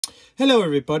Hello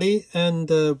everybody, and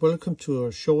welcome to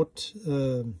a short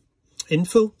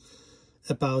info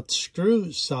about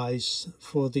screw size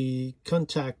for the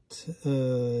contact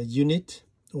unit,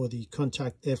 or the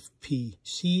contact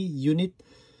FPC unit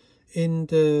in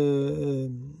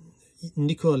the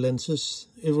Nikkor lenses.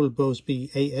 It will both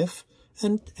be AF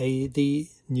and the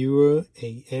newer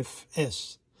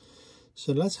AFS.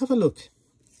 So let's have a look.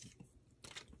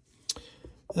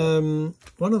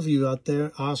 One of you out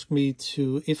there asked me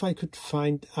if I could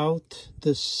find out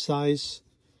the size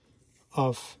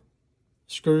of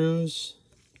screws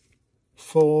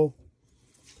for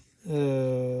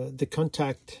the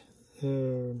contact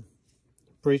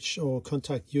bridge or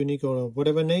contact unit or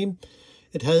whatever name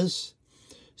it has.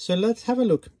 So let's have a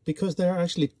look, because there are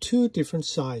actually two different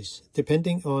sizes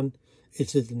depending on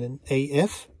is it an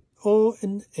AF or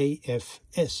an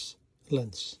AFS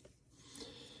lens.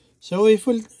 So if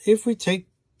we take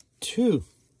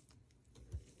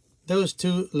those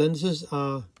two lenses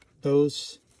are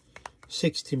both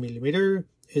 60mm.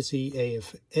 It's the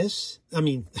AFS.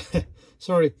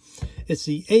 Sorry, it's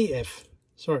the AF.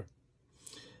 Sorry,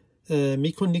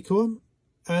 Nikkor,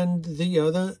 and the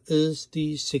other is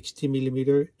the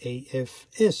 60mm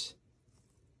AFS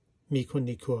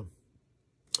Nikkor.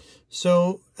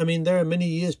 So there are many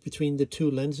years between the two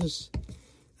lenses,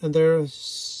 and there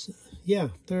is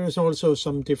also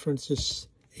some differences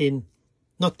in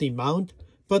not the mount,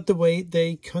 but the way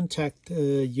the contact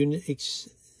unit is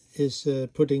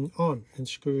putting on and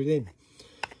screwed in.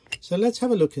 So let's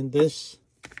have a look in this.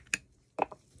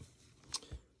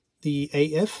 The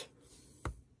AF,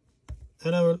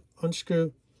 and I will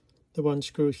unscrew the one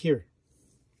screw here.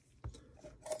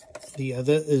 The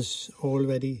other is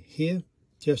already here,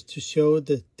 just to show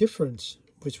the difference,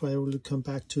 which I will come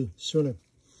back to sooner.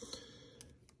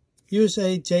 Use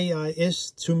a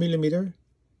JIS 2mm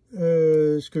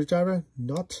screwdriver,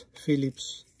 not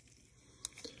Phillips.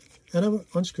 And I will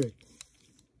unscrew it.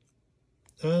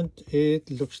 And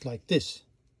it looks like this.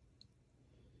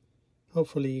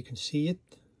 Hopefully you can see it.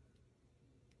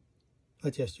 I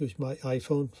just use my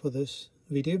iPhone for this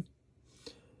video.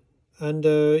 And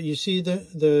you see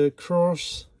the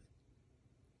cross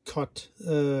cut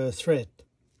thread.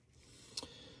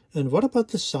 And what about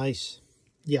the size?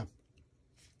 Yeah.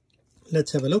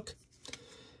 Let's have a look.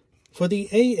 For the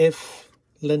AF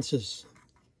lenses,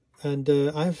 and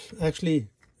I've actually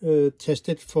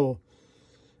tested for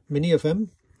many of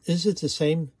them. Is it the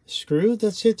same screw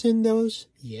that sits in those?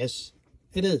 Yes,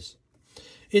 it is.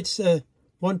 It's a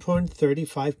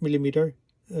 1.35mm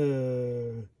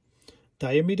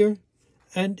diameter,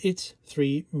 and it's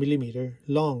 3mm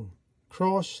long,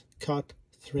 cross-cut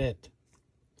thread.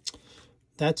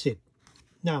 That's it.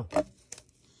 Now,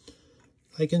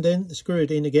 I can then screw it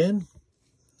in again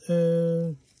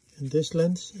in this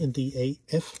lens, in the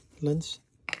AF lens,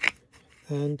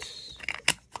 and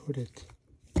put it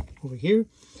over here.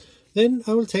 Then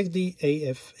I will take the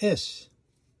AFS,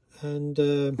 and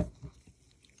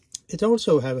it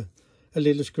also have a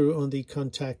little screw on the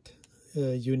contact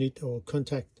unit, or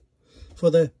contact for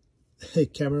the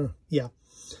camera. Yeah.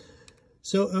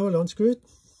 So I will unscrew it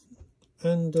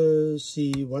and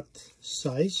see what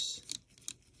size.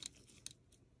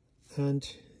 And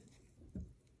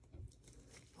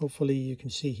hopefully you can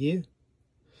see here,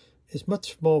 it's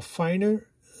much more finer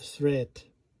thread.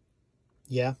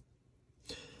 Yeah,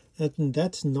 and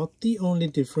that's not the only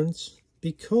difference,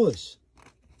 because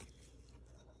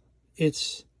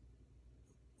it's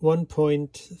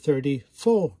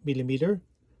 1.34mm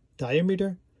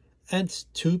diameter and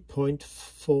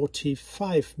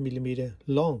 2.45mm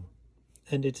long,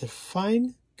 and it's a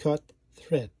fine cut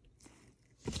thread.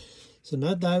 So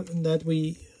now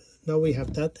we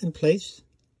have that in place,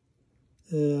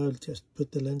 I'll just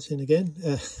put the lens in again.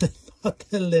 Not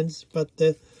the lens, but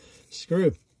the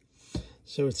screw.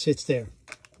 So it sits there.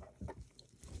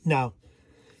 Now,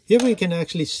 here we can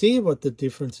actually see what the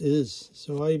difference is.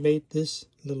 So I made this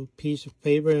little piece of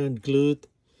paper and glued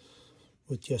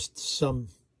with just some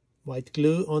white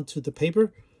glue onto the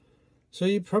paper. So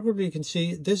you probably can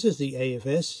see this is the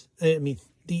AFS. The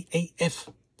AF.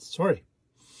 Sorry.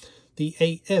 The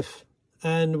AF,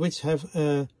 and which have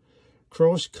a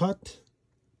cross-cut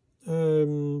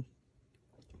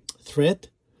thread,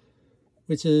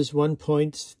 which is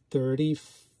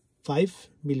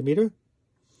 1.35mm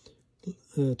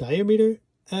diameter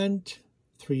and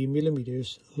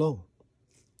 3mm long.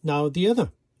 Now the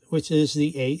other, which is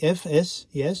the AFS,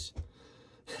 yes,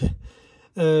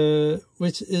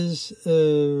 which is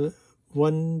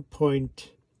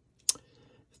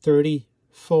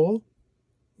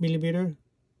 1.34mm,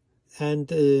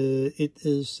 and it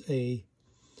is a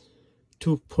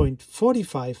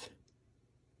 2.45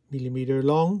 millimeter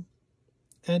long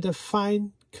and a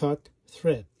fine cut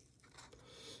thread.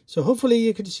 So hopefully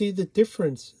you can see the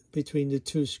difference between the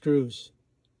two screws.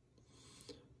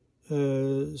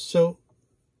 So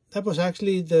that was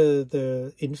actually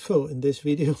the info in this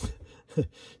video.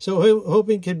 So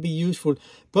hoping it can be useful.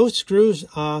 Both screws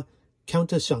are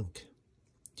countersunk.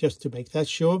 Just to make that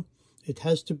sure, it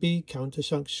has to be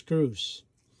countersunk screws.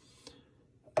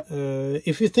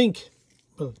 If you think,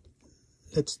 well,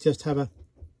 let's just have a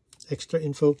extra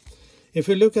info. If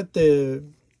you look at the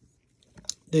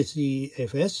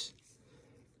FS,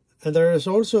 and there is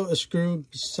also a screw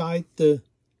beside the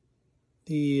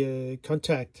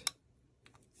contact,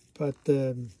 but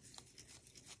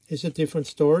it's a different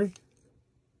story.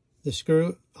 The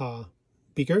screws are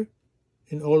bigger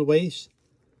in all ways,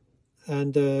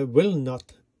 and will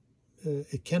not.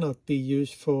 It cannot be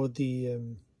used for the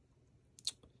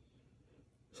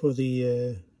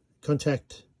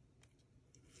contact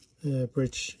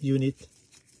bridge unit.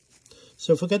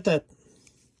 So forget that.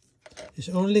 It's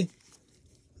only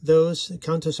those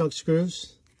countersunk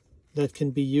screws that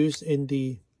can be used in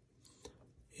the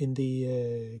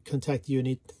contact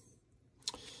unit.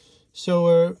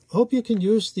 So hope you can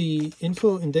use the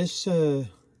info in this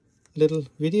little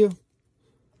video,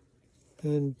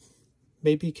 and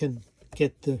maybe can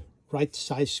get the right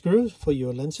size screws for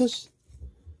your lenses.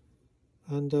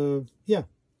 And yeah,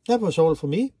 that was all for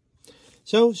me.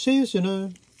 So see you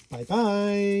soon. Bye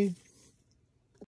bye.